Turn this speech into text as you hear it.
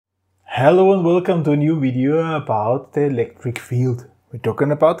Hello and welcome to a new video about the electric field. We're talking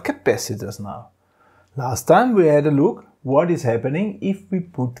about capacitors now. Last time we had a look what is happening if we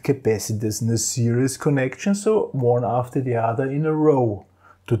put capacitors in a series connection, so one after the other in a row.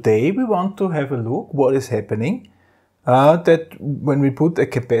 Today we want to have a look what is happening that when we put a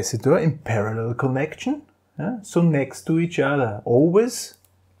capacitor in parallel connection, so next to each other, always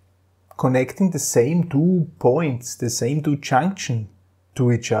connecting the same two points, the same two junctions to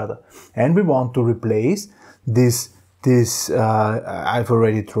each other, and we want to replace this I've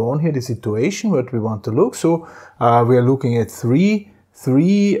already drawn here the situation what we want to look. So we are looking at three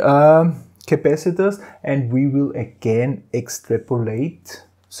capacitors, and we will again extrapolate,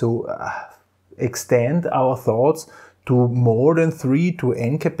 so extend our thoughts to more than 3 to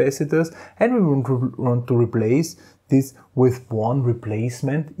n capacitors, and we want to replace this with one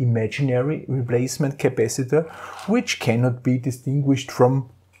replacement, imaginary replacement capacitor, which cannot be distinguished from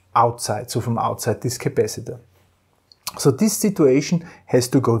outside, so from outside this capacitor. So this situation has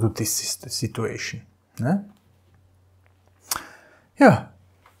to go to this situation. Yeah,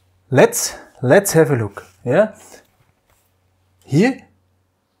 let's have a look. Yeah, here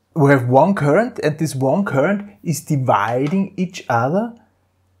we have one current, and this one current is dividing each other.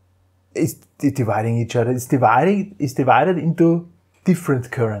 It's divided into different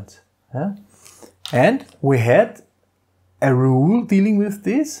currents. Yeah? And we had a rule dealing with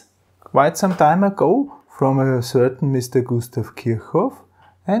this quite some time ago from a certain Mr. Gustav Kirchhoff,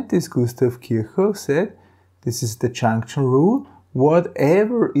 and this Gustav Kirchhoff said, this is the junction rule,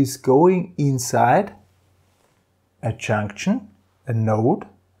 whatever is going inside a junction, a node,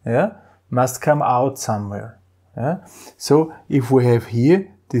 must come out somewhere. So if we have here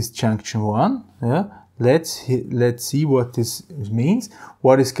this junction 1, let's see what this means.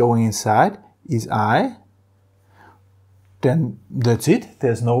 What is going inside is I, then that's it,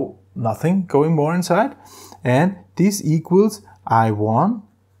 there's nothing going more inside, and this equals I1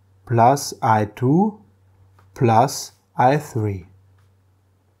 plus I2 plus I3.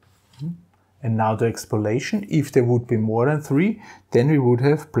 And now the explanation, if there would be more than 3, then we would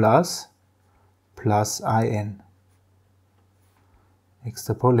have plus IN.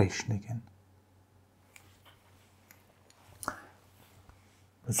 Extrapolation again.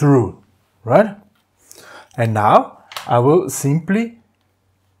 That's the rule, right? And now I will simply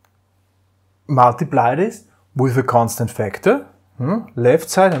multiply this with a constant factor. Left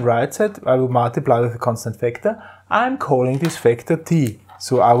side and right side I will multiply with a constant factor. I'm calling this factor t.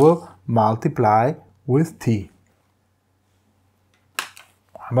 So I will multiply with t.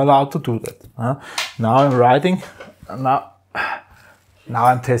 I'm allowed to do that. Now I'm writing, now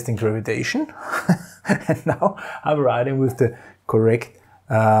I'm testing gravitation, and now I'm writing with the correct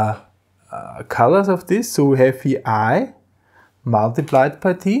colors of this. So we have here I multiplied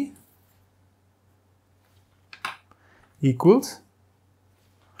by t equals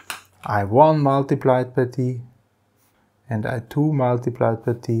I1 multiplied by t, and I2 multiplied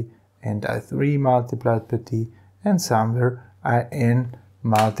by t, and I3 multiplied by t, and somewhere IN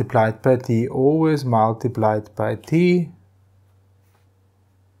multiplied by t, always multiplied by t.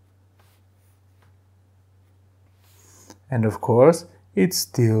 And of course, it's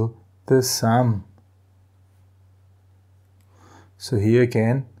still the sum. So here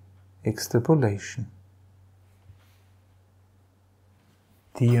again, extrapolation.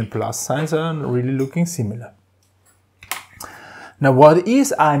 T and plus signs are really looking similar. Now what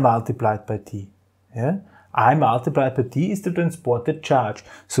is I multiplied by t? I multiplied by t is the transported charge.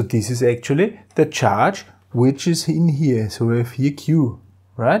 So this is actually the charge which is in here. So we have here Q,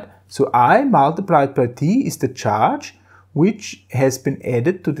 right? So I multiplied by t is the charge which has been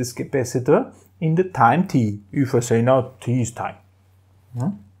added to this capacitor in the time t. If I say now t is time.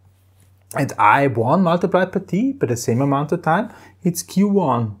 And I1 multiplied by t, by the same amount of time, it's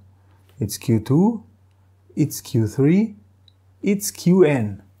Q1, it's Q2, it's Q3, it's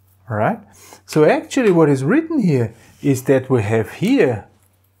Qn. Alright? So actually what is written here is that we have here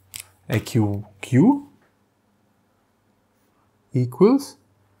a Q equals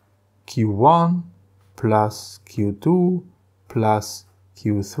Q1 plus Q2 plus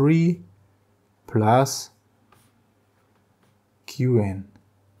Q3 plus Qn.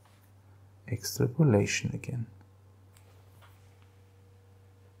 Extrapolation again.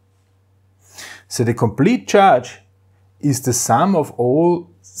 So the complete charge is the sum of all,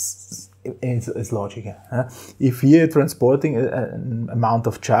 it's logic. If here transporting an amount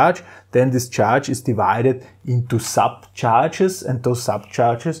of charge, then this charge is divided into subcharges, and those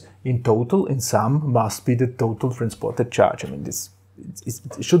subcharges in total, in sum, must be the total transported charge. I mean,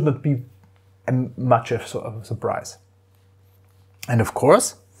 it should not be much of a surprise. And of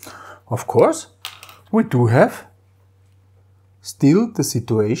course, of course, we do have still the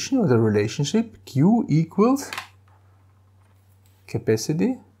situation or the relationship Q equals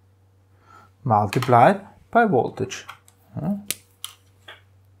capacity multiplied by voltage.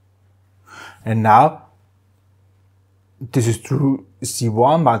 And now this is true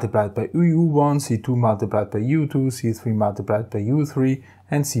C1 multiplied by U1, C2 multiplied by U2, C3 multiplied by U3,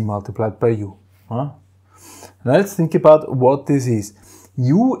 and C multiplied by U. Now let's think about what this is.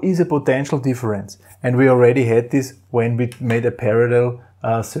 U is a potential difference, and we already had this when we made a parallel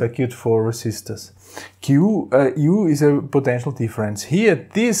circuit for resistors. U is a potential difference. Here,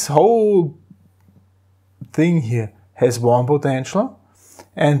 this whole thing here has one potential,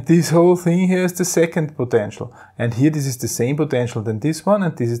 and this whole thing here is the second potential. And here this is the same potential than this one,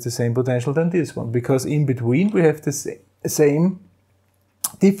 and this is the same potential than this one, because in between we have the same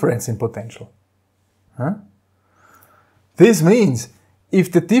difference in potential. This means if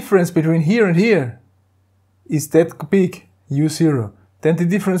the difference between here and here is that big, U0, then the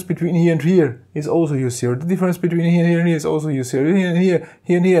difference between here and here is also U0. The difference between here and here and here is also U0. Here and here,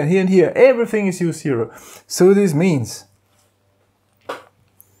 here and here, here and here, everything is U0. So this means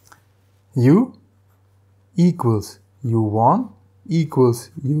U equals U1 equals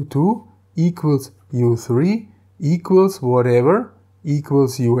U2 equals U3 equals whatever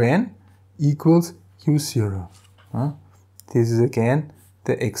equals UN equals U0. This is again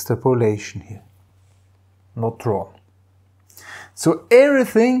the extrapolation here, not drawn. So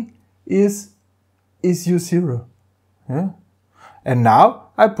everything is U0. And now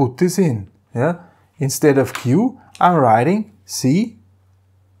I put this in. Instead of Q, I'm writing C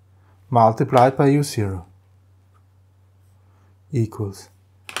multiplied by U0 equals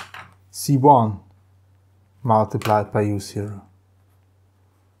C1 multiplied by U0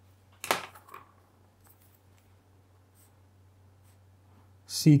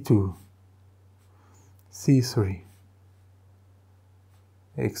 C2 C3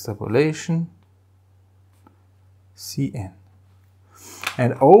 extrapolation Cn.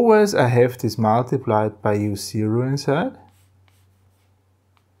 And always I have this multiplied by U0 inside.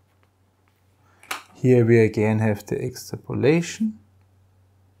 Here we again have the extrapolation.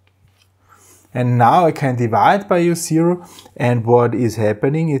 And now I can divide by U0, and what is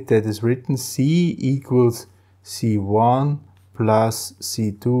happening is that is written C equals C1 plus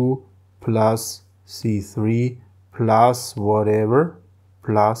C2 plus C3 plus whatever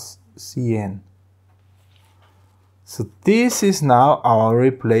plus Cn. So this is now our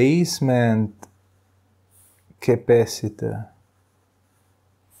replacement capacitor.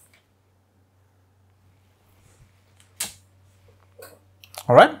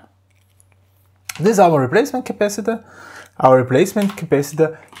 Alright? This is our replacement capacitor. Our replacement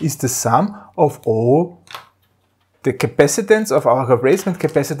capacitor is the sum of all the capacitance of our replacement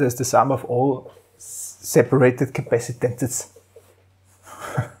capacitor is the sum of all separated capacitances.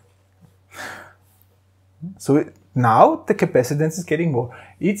 So now the capacitance is getting more.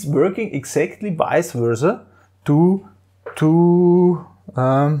 It's working exactly vice versa to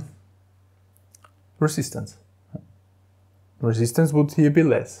resistance. Resistance would here be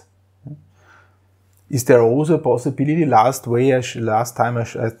less. Is there also a possibility? Last time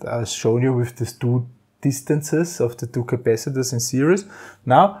I showed you with these two distances of the two capacitors in series.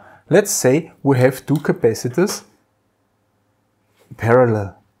 Now let's say we have two capacitors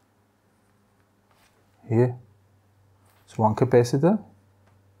parallel. Here is one capacitor,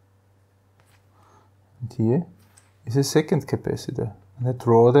 and here is a second capacitor. And I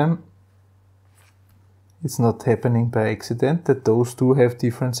draw them. It's not happening by accident that those two have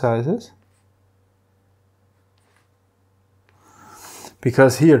different sizes.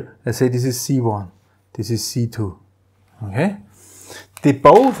 Because here, I say this is C1, this is C2. Okay? They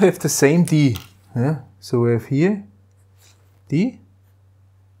both have the same D. So we have here D,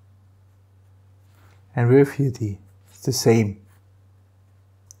 and we have here D. It's the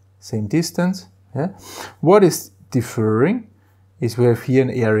same distance. What is differing is we have here an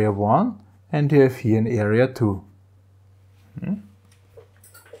area 1 and we have here an area 2.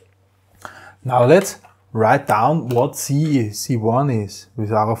 Now let's write down what C is, C1 is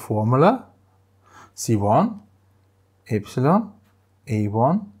with our formula. C1 epsilon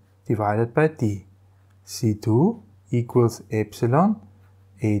A1 divided by D. C2 equals epsilon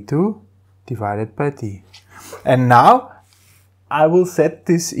A2 divided by D. And now I will set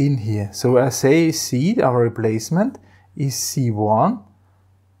this in here. So I say C, our replacement, is C1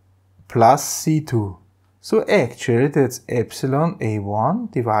 plus C2. So actually that's epsilon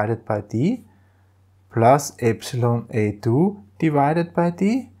A1 divided by D plus epsilon A2 divided by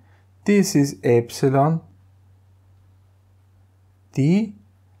D. This is epsilon D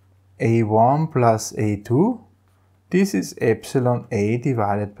A1 plus A2. This is epsilon A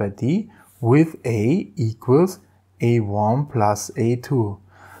divided by D, with A equals A1 plus A2.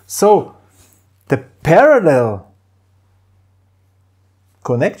 So the parallel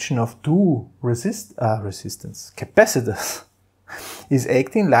connection of two capacitors is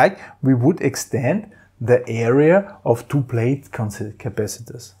acting like we would extend the area of two plate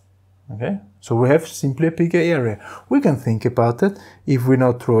capacitors. Okay, so we have simply a bigger area. We can think about it if we're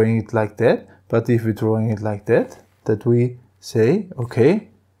not drawing it like that, but if we're drawing it like that, that we say, okay,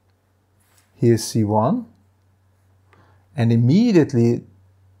 here's C1, and immediately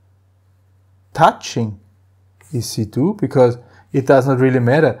touching is C2, because it does not really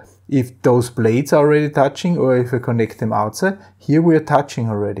matter if those plates are already touching or if I connect them outside. Here we are touching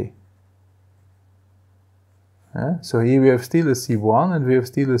already. So here we have still a C1 and we have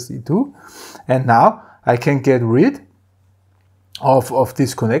still a C2. And now I can get rid of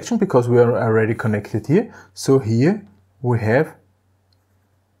this connection because we are already connected here. So here we have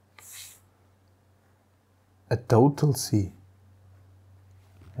a total C.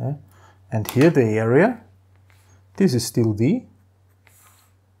 And here the area, this is still D.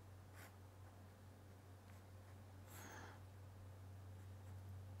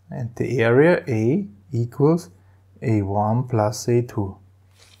 And the area A equals A1 plus A2.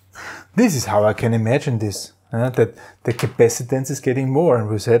 This is how I can imagine this, that the capacitance is getting more. And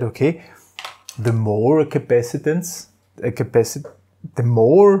we said, okay, the more a capacitance, the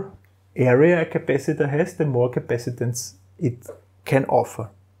more area a capacitor has, the more capacitance it can offer.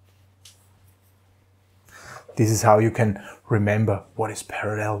 This is how you can remember what is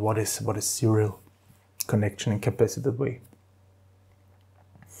parallel, what is serial connection in capacitor way.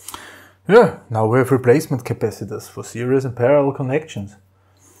 Yeah, now we have replacement capacitors for series and parallel connections.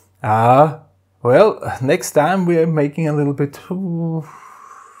 Well, next time we are making a little bit,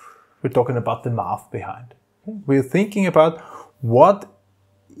 we're talking about the math behind. We're thinking about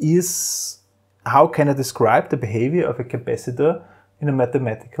how can I describe the behavior of a capacitor in a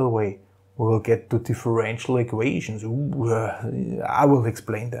mathematical way. We will get to differential equations. I will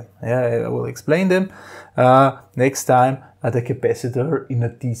explain them. Yeah, I will explain them next time at a capacitor in a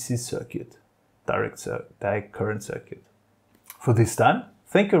DC circuit, direct current circuit. For this time,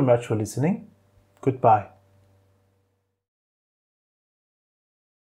 thank you very much for listening. Goodbye.